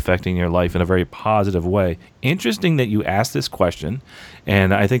actually affecting your life in a very positive way. Interesting that you asked this question,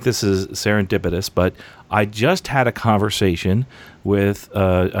 and I think this is serendipitous, but I just had a conversation with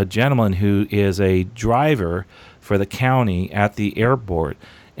a gentleman who is a driver for the county at the airport,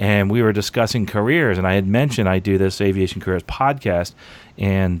 and we were discussing careers, and I had mentioned I do this Aviation Careers Podcast,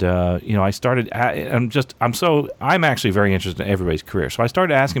 and I started. I'm actually very interested in everybody's career, so I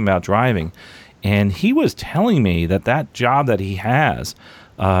started asking about driving, and he was telling me that job that he has,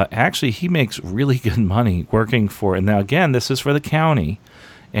 actually he makes really good money working for. And now again, this is for the county,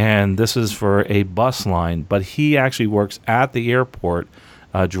 and this is for a bus line, but he actually works at the airport.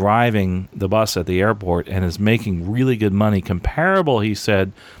 Driving the bus at the airport, and is making really good money, comparable, he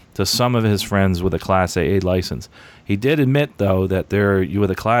said, to some of his friends with a Class A license. He did admit, though, that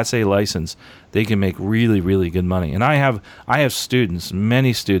with a Class A license, they can make really, really good money. And I have students,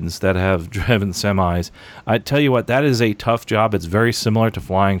 many students that have driven semis. I tell you what, that is a tough job. It's very similar to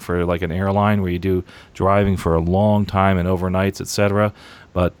flying for like an airline, where you do driving for a long time and overnights, etc.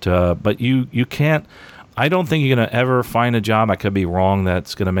 But you can't. I don't think you're going to ever find a job, I could be wrong,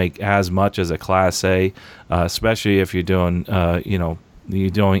 that's going to make as much as a Class A, especially if you're doing, you're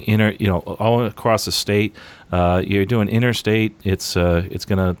doing all across the state. You're doing interstate. It's going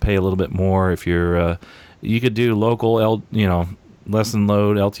to pay a little bit more if you're. You could do local, less than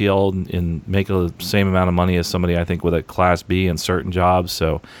load LTL and make the same amount of money as somebody, I think, with a Class B in certain jobs.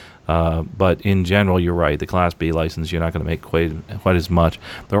 So. But in general, you're right. The Class B license, you're not going to make quite as much.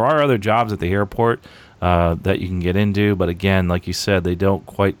 There are other jobs at the airport that you can get into, but again, like you said, they don't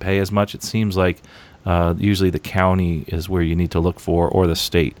quite pay as much. It seems like usually the county is where you need to look for, or the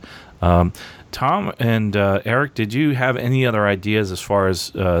state. Tom and Eric, did you have any other ideas as far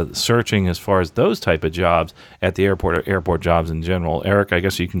as searching as far as those type of jobs at the airport, or airport jobs in general? Eric, I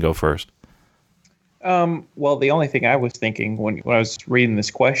guess you can go first. Well, the only thing I was thinking when I was reading this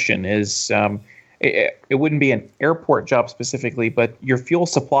question is it wouldn't be an airport job specifically, but your fuel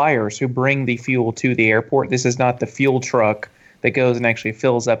suppliers who bring the fuel to the airport. This is not the fuel truck that goes and actually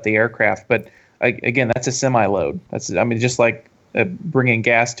fills up the aircraft. But again, that's a semi-load. Just like bringing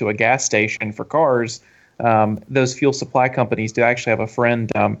gas to a gas station for cars. Those fuel supply companies do actually have a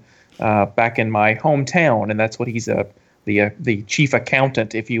friend back in my hometown, and that's what he's the chief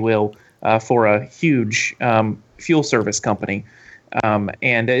accountant, if you will. For a huge fuel service company,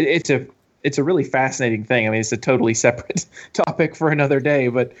 and it's a really fascinating thing. I mean, it's a totally separate topic for another day,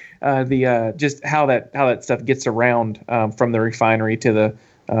 but just how that stuff gets around from the refinery to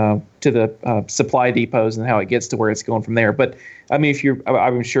the supply depots, and how it gets to where it's going from there. But I mean,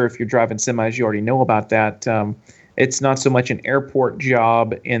 I'm sure if you're driving semis, you already know about that. It's not so much an airport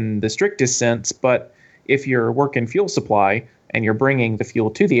job in the strictest sense, but if you're working fuel supply and you're bringing the fuel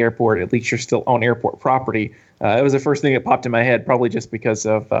to the airport, at least you're still on airport property. It was the first thing that popped in my head, probably just because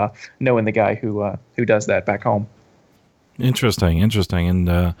of knowing the guy who does that back home. Interesting.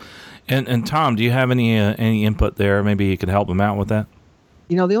 And Tom, do you have any input there? Maybe you could help him out with that.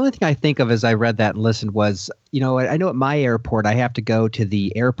 The only thing I think of as I read that and listened was, I know at my airport, I have to go to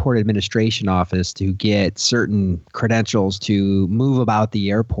the airport administration office to get certain credentials to move about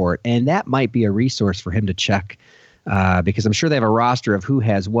the airport. And that might be a resource for him to check. Because I'm sure they have a roster of who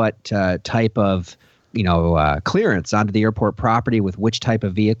has what type of, clearance onto the airport property with which type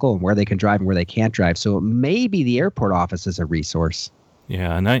of vehicle, and where they can drive and where they can't drive. So maybe the airport office is a resource.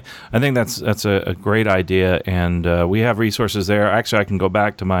 Yeah, and I think that's a great idea, and we have resources there. Actually, I can go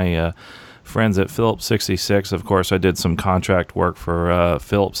back to my friends at Phillips 66. Of course, I did some contract work for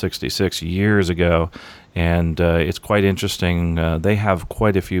Phillips 66 years ago, and it's quite interesting. They have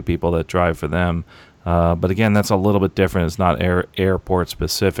quite a few people that drive for them. But again, that's a little bit different. It's not airport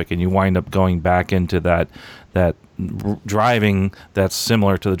specific, and you wind up going back into that driving that's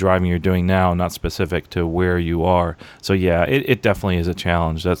similar to the driving you're doing now, not specific to where you are. So yeah, it definitely is a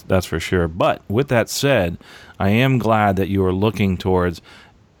challenge. That's for sure. But with that said, I am glad that you are looking towards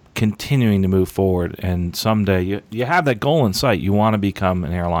continuing to move forward, and someday you have that goal in sight. You want to become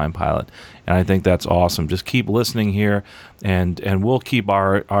an airline pilot, And I think that's awesome. Just keep listening here, and we'll keep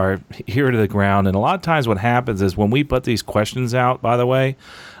our ear to the ground. And a lot of times what happens is when we put these questions out, by the way,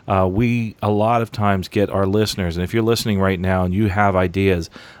 we a lot of times get our listeners. And if you're listening right now and you have ideas,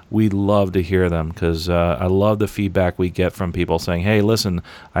 we love to hear them, because I love the feedback we get from people saying, hey, listen,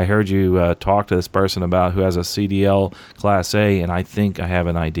 I heard you talk to this person about who has a CDL Class A, and I think I have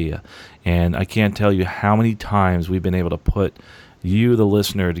an idea. And I can't tell you how many times we've been able to put you, the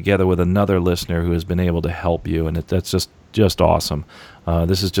listener, together with another listener who has been able to help you, and that's just awesome.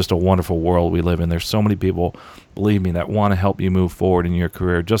 This is just a wonderful world we live in. There's so many people, believe me, that want to help you move forward in your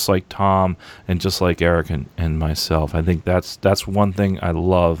career, just like Tom and just like Eric and myself. I think that's one thing I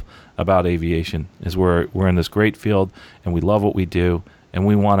love about aviation, is we're in this great field, and we love what we do, and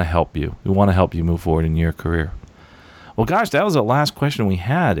we want to help you. We want to help you move forward in your career. Well, gosh, that was the last question we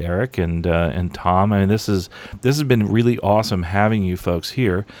had, Eric and Tom. I mean, this has been really awesome having you folks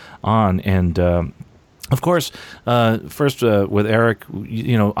here on. And of course, first with Eric,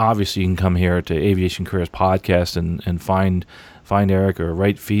 obviously you can come here to Aviation Careers Podcast and find Eric, or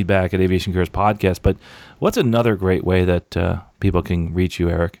write feedback at Aviation Careers Podcast. But what's another great way that people can reach you,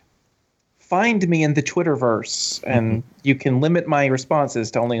 Eric? Find me in the Twitterverse, and you can limit my responses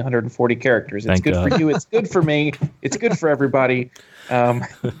to only 140 characters. It's good for you. It's good for me. It's good for everybody.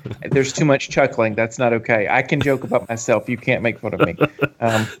 There's too much chuckling. That's not okay. I can joke about myself. You can't make fun of me.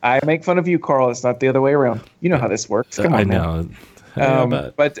 I make fun of you, Carl. It's not the other way around. You know how this works. Come on, I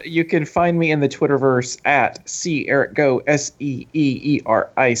know. But you can find me in the Twitterverse at CEricGo,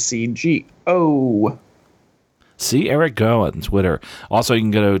 SEERICGO. See Eric Go on Twitter. Also, you can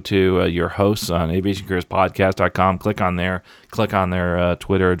go to your hosts on aviationcareerspodcast.com. Click on their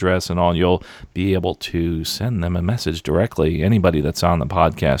Twitter address and all. You'll be able to send them a message directly. Anybody that's on the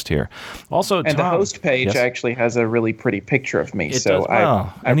podcast here. Also, and Tom, the host page actually has a really pretty picture of me.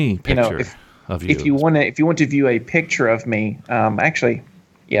 Any picture of you. If you want to view a picture of me,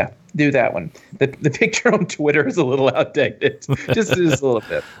 do that one. The picture on Twitter is a little outdated. just a little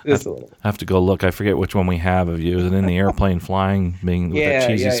bit. I have to go look. I forget which one we have of you. Is it in the airplane flying, with that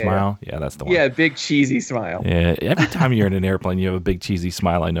cheesy smile? Yeah, that's the one. Yeah, big cheesy smile. Yeah, every time you're in an airplane, you have a big cheesy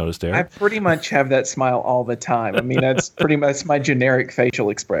smile, I noticed, Eric. I pretty much have that smile all the time. I mean, that's pretty much my generic facial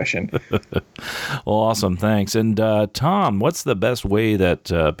expression. Well, awesome. Thanks. And Tom, what's the best way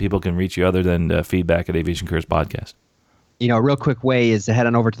that people can reach you other than feedback at Aviation Careers Podcast? A real quick way is to head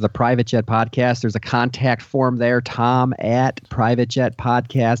on over to the Private Jet Podcast. There's a contact form there,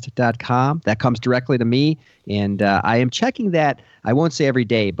 tom@privatejetpodcast.com. That comes directly to me, and I am checking that, I won't say every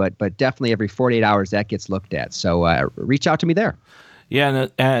day, but definitely every 48 hours that gets looked at. So reach out to me there. Yeah,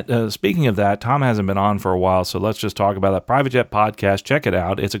 and speaking of that, Tom hasn't been on for a while, so let's just talk about that Private Jet Podcast. Check it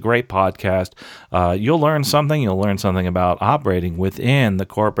out. It's a great podcast. You'll learn something. You'll learn something about operating within the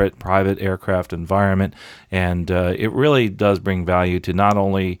corporate private aircraft environment, and it really does bring value to not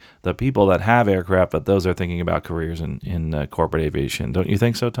only the people that have aircraft, but those that are thinking about careers in corporate aviation. Don't you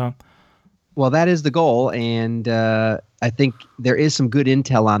think so, Tom? Well, that is the goal, and I think there is some good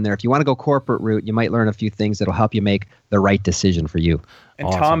intel on there. If you want to go corporate route, you might learn a few things that'll help you make the right decision for you. And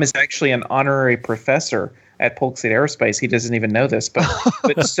awesome. Tom is actually an honorary professor at Polk State Aerospace. He doesn't even know this, but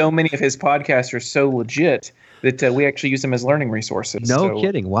so many of his podcasts are so legit that we actually use them as learning resources. No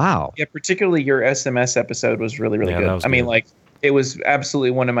kidding. Wow. Yeah, particularly your SMS episode was really, really good. I mean, it was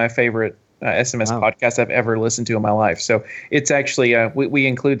absolutely one of my favorite SMS podcasts I've ever listened to in my life. So it's actually, we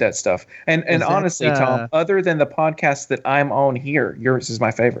include that stuff. And honestly, Tom, other than the podcast that I'm on here, yours is my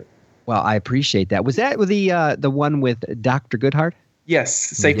favorite. Well, I appreciate that. Was that the one with Dr. Goodhart? Yes,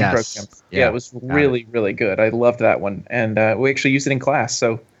 safety programs. Yeah, it was really, really good. I loved that one. And we actually use it in class.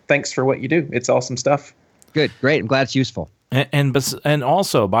 So thanks for what you do. It's awesome stuff. Good. Great. I'm glad it's useful. And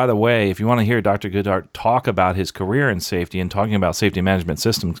also, by the way, if you want to hear Dr. Goodhart talk about his career in safety and talking about safety management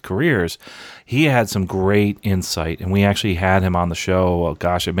systems careers, he had some great insight. And we actually had him on the show,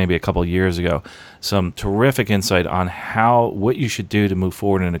 maybe a couple of years ago, some terrific insight on what you should do to move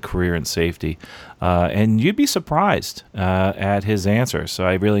forward in a career in safety. And you'd be surprised at his answer. So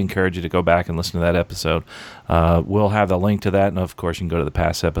I really encourage you to go back and listen to that episode. We'll have the link to that. And, of course, you can go to the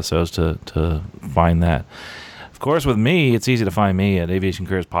past episodes to find that. Of course, with me, it's easy to find me at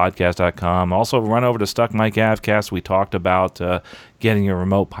aviationcareerspodcast.com. Also, run over to Stuck Mic Avcast. We talked about getting a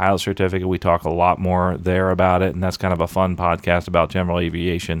remote pilot certificate. We talk a lot more there about it, and that's kind of a fun podcast about general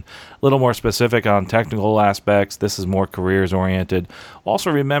aviation. A little more specific on technical aspects. This is more careers oriented.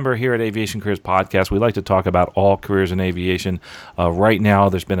 Also, remember, here at Aviation Careers Podcast, we like to talk about all careers in aviation. Right now,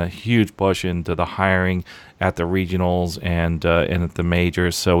 there's been a huge push into the hiring at the regionals and at the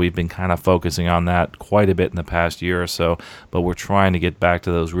majors, so we've been kind of focusing on that quite a bit in the past year or so, but we're trying to get back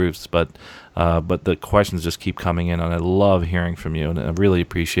to those roots. But the questions just keep coming in, and I love hearing from you, and I really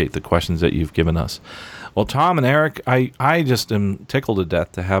appreciate the questions that you've given us. Well, Tom and Eric, I just am tickled to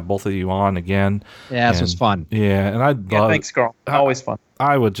death to have both of you on again. Yeah, this was fun. Yeah, and thanks, Carl. Always fun.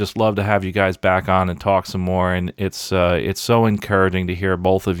 I would just love to have you guys back on and talk some more, and it's so encouraging to hear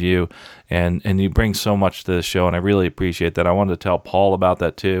both of you, and you bring so much to the show, and I really appreciate that. I wanted to tell Paul about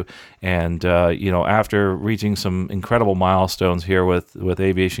that too, and after reaching some incredible milestones here with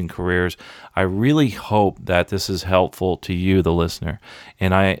Aviation Careers, I really hope that this is helpful to you, the listener,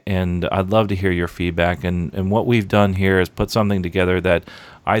 and I'd love to hear your feedback, and what we've done here is put something together that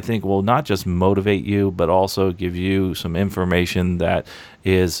I think will not just motivate you, but also give you some information that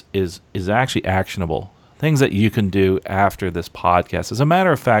is actually actionable. Things that you can do after this podcast. As a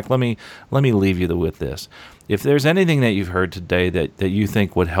matter of fact, let me leave you with this. If there's anything that you've heard today that you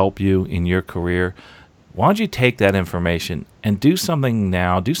think would help you in your career, why don't you take that information and do something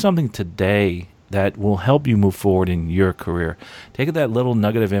now, do something today that will help you move forward in your career. Take that little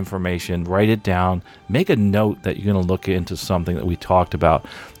nugget of information, write it down, make a note that you're going to look into something that we talked about.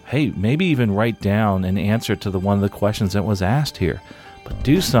 Hey, maybe even write down an answer to one of the questions that was asked here. But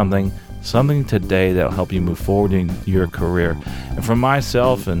do something today that will help you move forward in your career. And from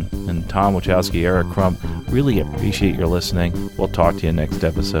myself and Tom Wachowski, Eric Crump, really appreciate your listening. We'll talk to you next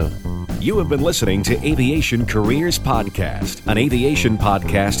episode. You have been listening to Aviation Careers Podcast, an aviation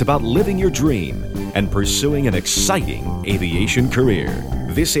podcast about living your dream and pursuing an exciting aviation career.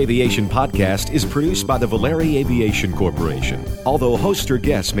 This aviation podcast is produced by the Valeri Aviation Corporation. Although host or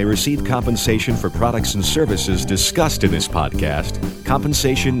guests may receive compensation for products and services discussed in this podcast,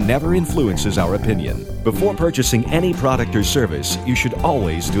 compensation never influences our opinion. Before purchasing any product or service, you should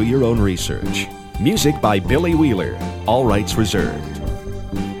always do your own research. Music by Billy Wheeler. All rights reserved.